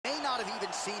not have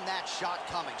even seen that shot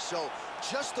coming. So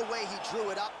just the way he drew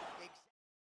it up.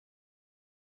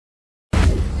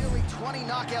 20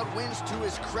 knockout wins to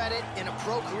his credit in a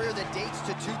pro career that dates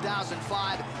to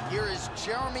 2005. Here is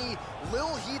Jeremy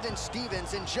Lil Heathen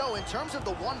Stevens. And Joe, in terms of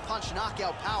the one-punch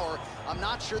knockout power, I'm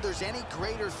not sure there's any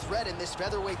greater threat in this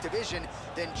featherweight division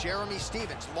than Jeremy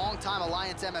Stevens. Longtime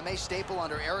Alliance MMA staple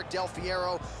under Eric Del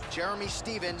Fiero. Jeremy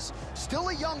Stevens, still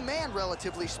a young man,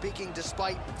 relatively speaking,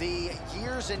 despite the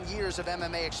years and years of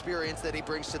MMA experience that he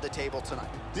brings to the table tonight.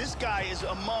 This guy is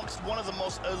amongst one of the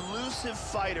most elusive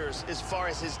fighters as far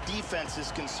as his defense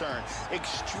is concerned.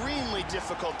 Extremely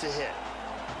difficult to hit.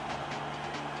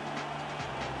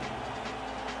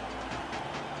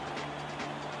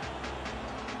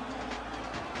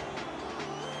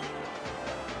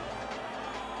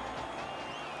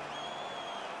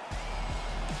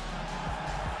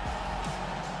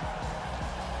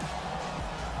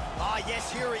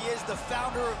 Yes, here he is, the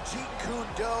founder of Jeet Kune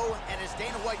Do, and as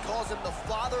Dana White calls him, the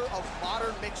father of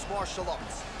modern mixed martial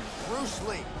arts. Bruce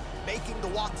Lee making the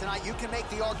walk tonight. You can make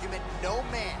the argument no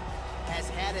man has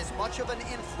had as much of an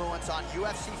influence on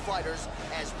UFC fighters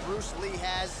as Bruce Lee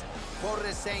has. Quoted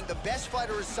as saying, the best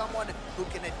fighter is someone who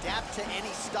can adapt to any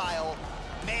style.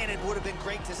 Man, it would have been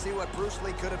great to see what Bruce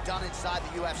Lee could have done inside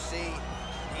the UFC.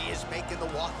 He is making the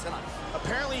walk tonight.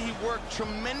 Apparently, he worked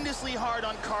tremendously hard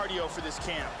on cardio for this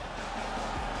camp.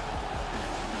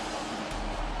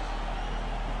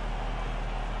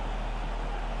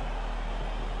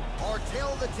 Our tail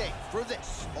of the tape for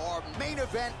this, our main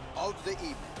event of the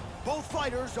evening. Both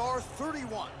fighters are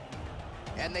 31,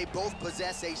 and they both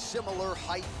possess a similar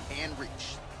height and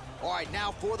reach. All right,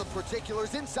 now for the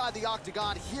particulars inside the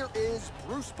octagon, here is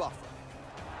Bruce Buffer.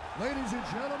 Ladies and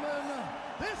gentlemen,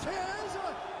 this is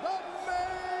the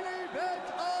main event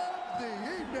of the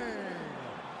evening.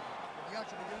 The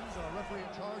action begins, our referee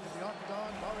in charge of the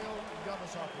octagon, Mario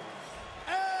Yamasaki.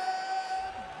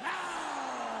 And now,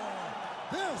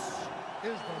 this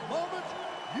is the moment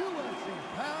UFC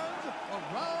fans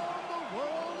around the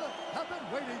world have been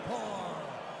waiting for.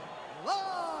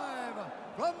 Live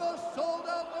from the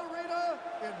sold-out arena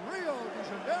in Rio de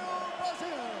Janeiro,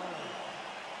 Brazil.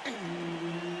 It's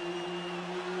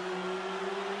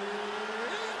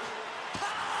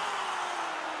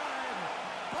time!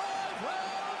 5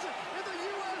 rounds in the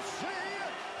UFC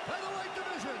featherweight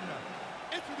division.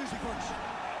 Introducing first,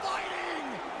 fighting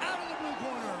out of the blue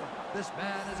corner. This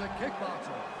man is a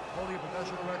kickboxer, holding a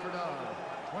professional record of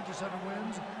 27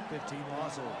 wins, 15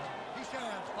 losses. He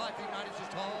stands 5 feet 9 inches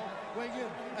tall, weighing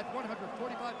in at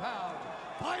 145 pounds.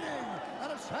 Fighting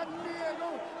out of San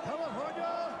Diego,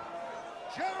 California,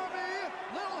 Jeremy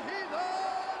Lil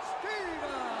Heathen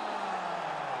Stevens.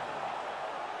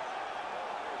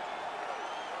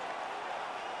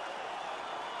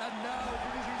 And now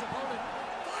introducing his opponent,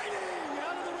 fighting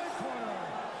out of the red corner.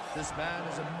 This man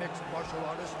is a mixed martial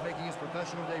artist making his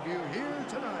professional debut here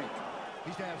tonight.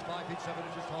 He stands 5 feet 7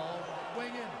 inches tall,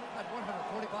 weighing in at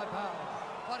 145 pounds.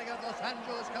 Fighting out of Los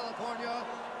Angeles, California,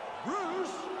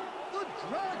 Bruce the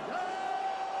Dragon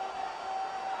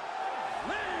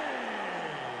Lee.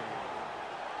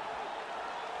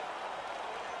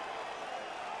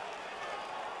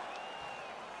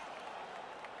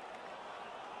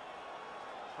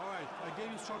 All right, I gave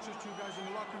instructions to you guys in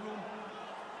the locker room.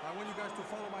 I want you guys to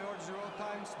follow my orders at all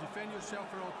times, defend yourself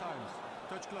at all times.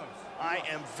 Touch gloves. I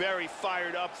am very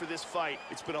fired up for this fight.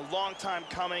 It's been a long time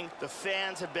coming. The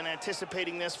fans have been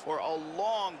anticipating this for a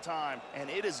long time, and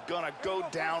it is gonna go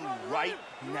down right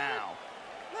now.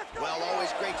 Well,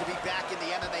 always great to be back in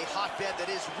the MMA hotbed that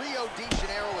is Rio de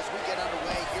Janeiro as we get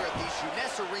underway here at the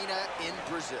Jeunesse Arena in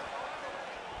Brazil.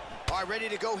 All right, ready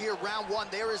to go here, round one.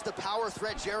 There is the power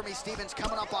threat, Jeremy Stevens,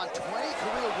 coming up on 20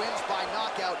 career wins by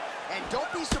knockout. And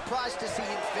don't be surprised to see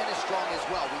him finish strong as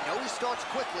well. We know he starts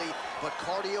quickly, but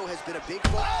cardio has been a big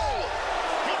focus. Oh!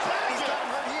 He's gotten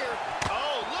hurt here.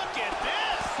 Oh, look at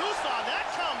this! Who saw that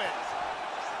coming?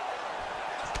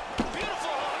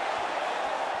 Beautiful hook.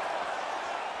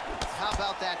 How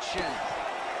about that chin?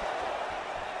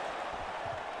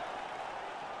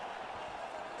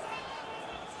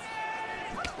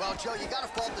 Well, Joe, you got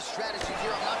to fault the strategy here.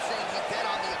 I'm not saying he bet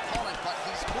on the opponent, but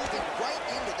he's moving right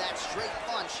into that straight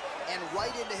punch and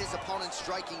right into his opponent's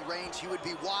striking range. He would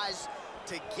be wise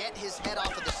to get his head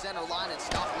off of the center line and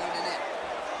stop leaning in.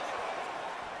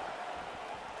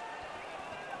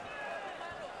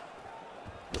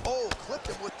 Oh,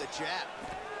 clipped him with the jab.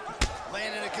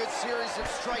 Landing a good series of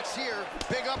strikes here.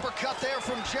 Big uppercut there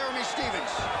from Jeremy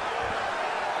Stevens.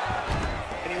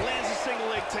 And he lands a single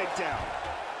leg takedown.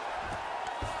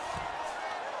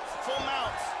 Full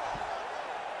mounts.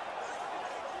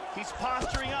 He's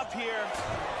posturing up here.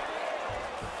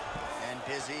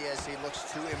 Dizzy as he looks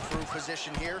to improve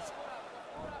position here.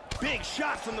 Big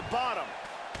shot from the bottom.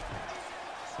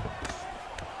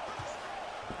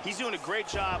 He's doing a great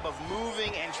job of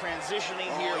moving and transitioning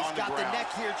here on the ground. He's got the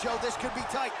neck here, Joe. This could be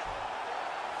tight.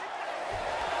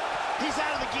 He's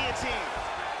out of the guillotine.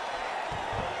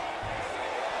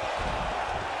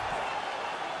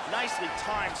 Nicely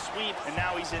timed sweep, and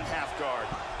now he's in half guard.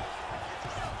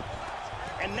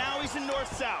 And now he's in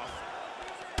north-south.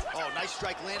 Oh, nice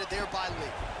strike landed there by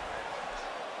Lee.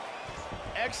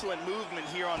 Excellent movement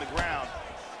here on the ground.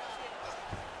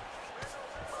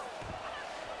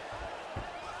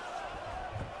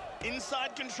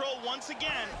 Inside control once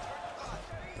again.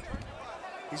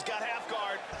 He's got half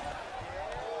guard.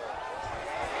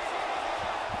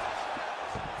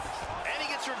 And he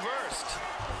gets reversed.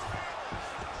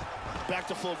 Back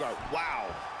to full guard. Wow.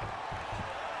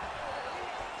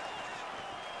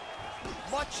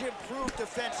 Much improved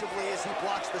defensively as he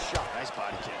blocks the shot. Nice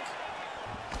body kick.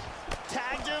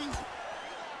 Tagged him.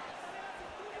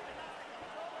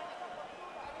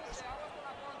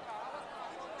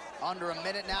 Under a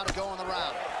minute now to go in the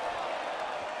round.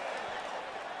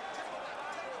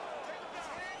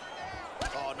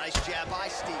 Oh, nice jab by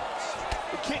Stevens.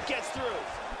 The kick gets through.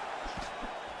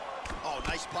 Oh,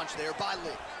 nice punch there by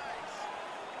Lee.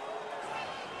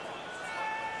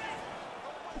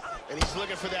 And he's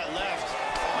looking for that left.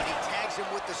 Oh, and he tags him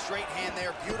with the straight hand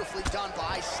there. Beautifully done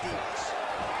by Stevens.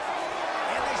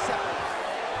 And they separate.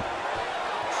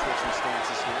 Switching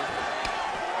stances here.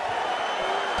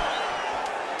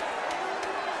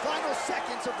 Final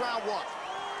seconds of round one.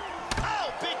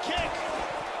 Oh, big kick.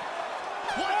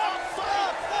 What a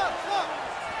fight.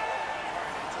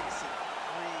 Take a seat.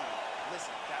 Breathe.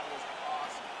 Listen, that was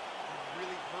awesome. You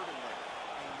really hurt him there.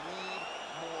 I need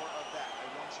more of that. I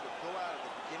want you to go out at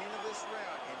the beginning of this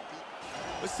round and beat.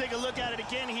 Let's take a look at it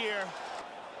again here.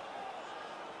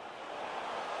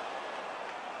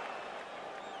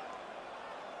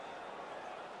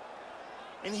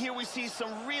 And here we see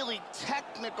some really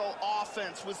technical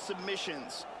offense with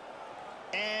submissions.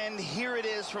 And here it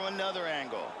is from another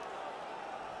angle.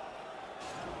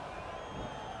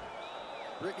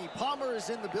 Brittany Palmer is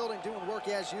in the building doing work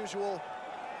as usual.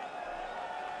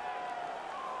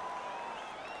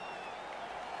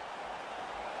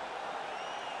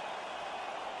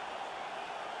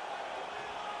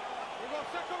 We go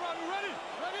second round. You ready?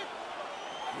 Ready?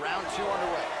 Round two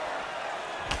underway.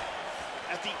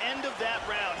 At the end of that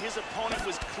round, his opponent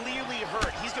was clearly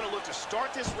hurt. He's going to look to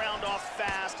start this round off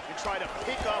fast and try to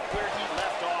pick up where he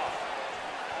left off.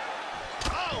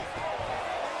 Oh!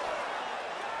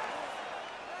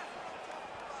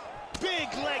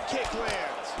 Big leg kick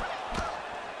lands.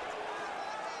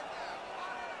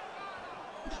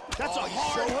 That's a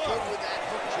hard so hook. good with that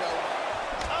hook, Joe.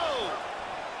 Oh!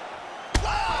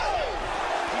 Whoa!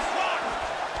 He's rocked.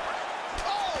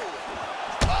 Oh!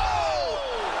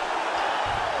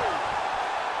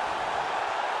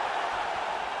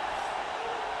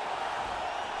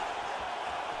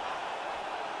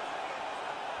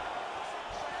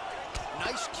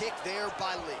 Nice kick there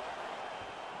by Lee.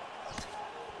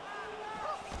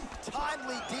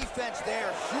 Timely defense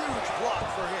there. Huge block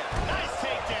for him. Nice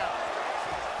takedown.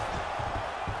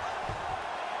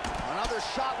 Another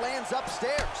shot lands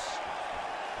upstairs.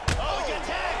 Oh, he got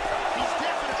tagged. He's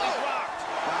definitely rocked.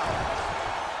 Wow.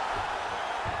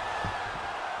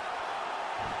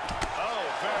 Oh,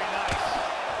 very nice.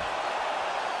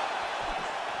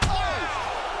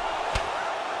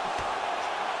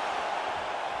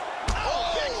 Oh,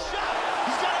 big shot.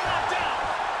 He's got him knocked down.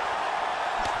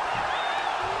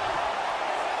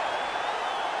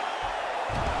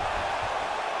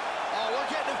 Oh, we're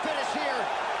getting a finish here.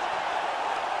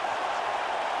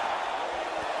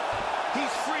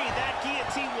 He's free. That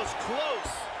guillotine was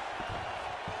close.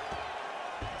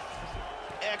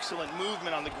 Excellent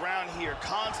movement on the ground here.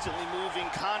 Constantly moving,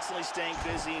 constantly staying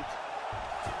busy.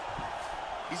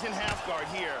 He's in half guard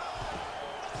here.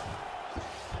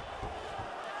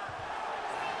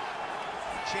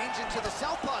 Changing to the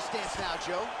southpaw stance now,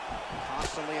 Joe.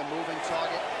 Constantly a moving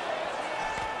target.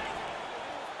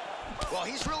 Well,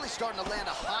 he's really starting to land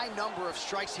a high number of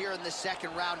strikes here in the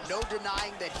second round. No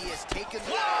denying that he has taken...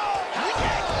 Whoa! He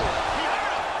hurt him.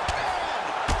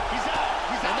 He's out.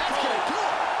 He's out. And that's going to do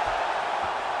it.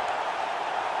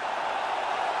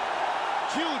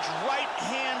 Huge right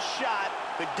hand shot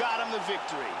that got him the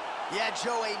victory. Yeah,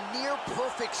 Joe, a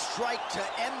near-perfect strike to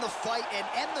end the fight and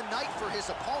end the night for his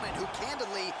opponent, who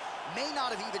candidly may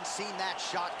not have even seen that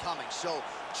shot coming. So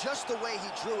just the way he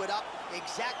drew it up,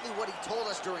 exactly what he told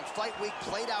us during fight week,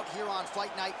 played out here on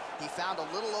fight night. He found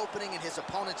a little opening in his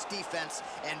opponent's defense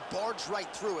and barged right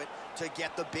through it to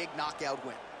get the big knockout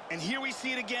win. And here we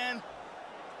see it again.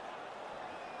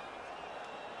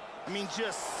 I mean,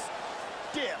 just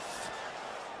stiff.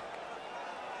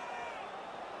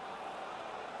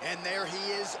 And there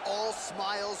he is, all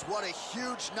smiles. What a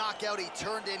huge knockout he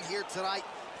turned in here tonight.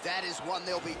 That is one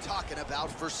they'll be talking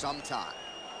about for some time.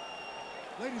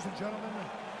 Ladies and gentlemen,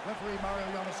 referee Mario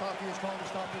Yamasaki has called a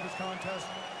stop to this contest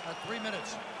at 3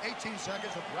 minutes, 18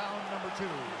 seconds of round number 2.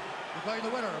 Declaring the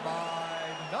winner by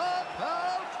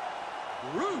knockout,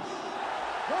 Bruce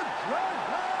the Dragon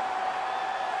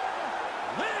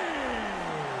Lee.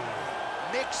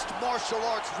 Mixed martial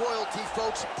arts royalty,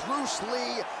 folks. Bruce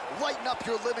Lee lighting up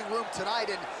your living room tonight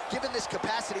and giving this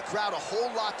capacity crowd a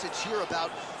whole lot to cheer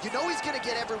about. You know he's going to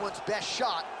get everyone's best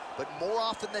shot, but more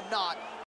often than not,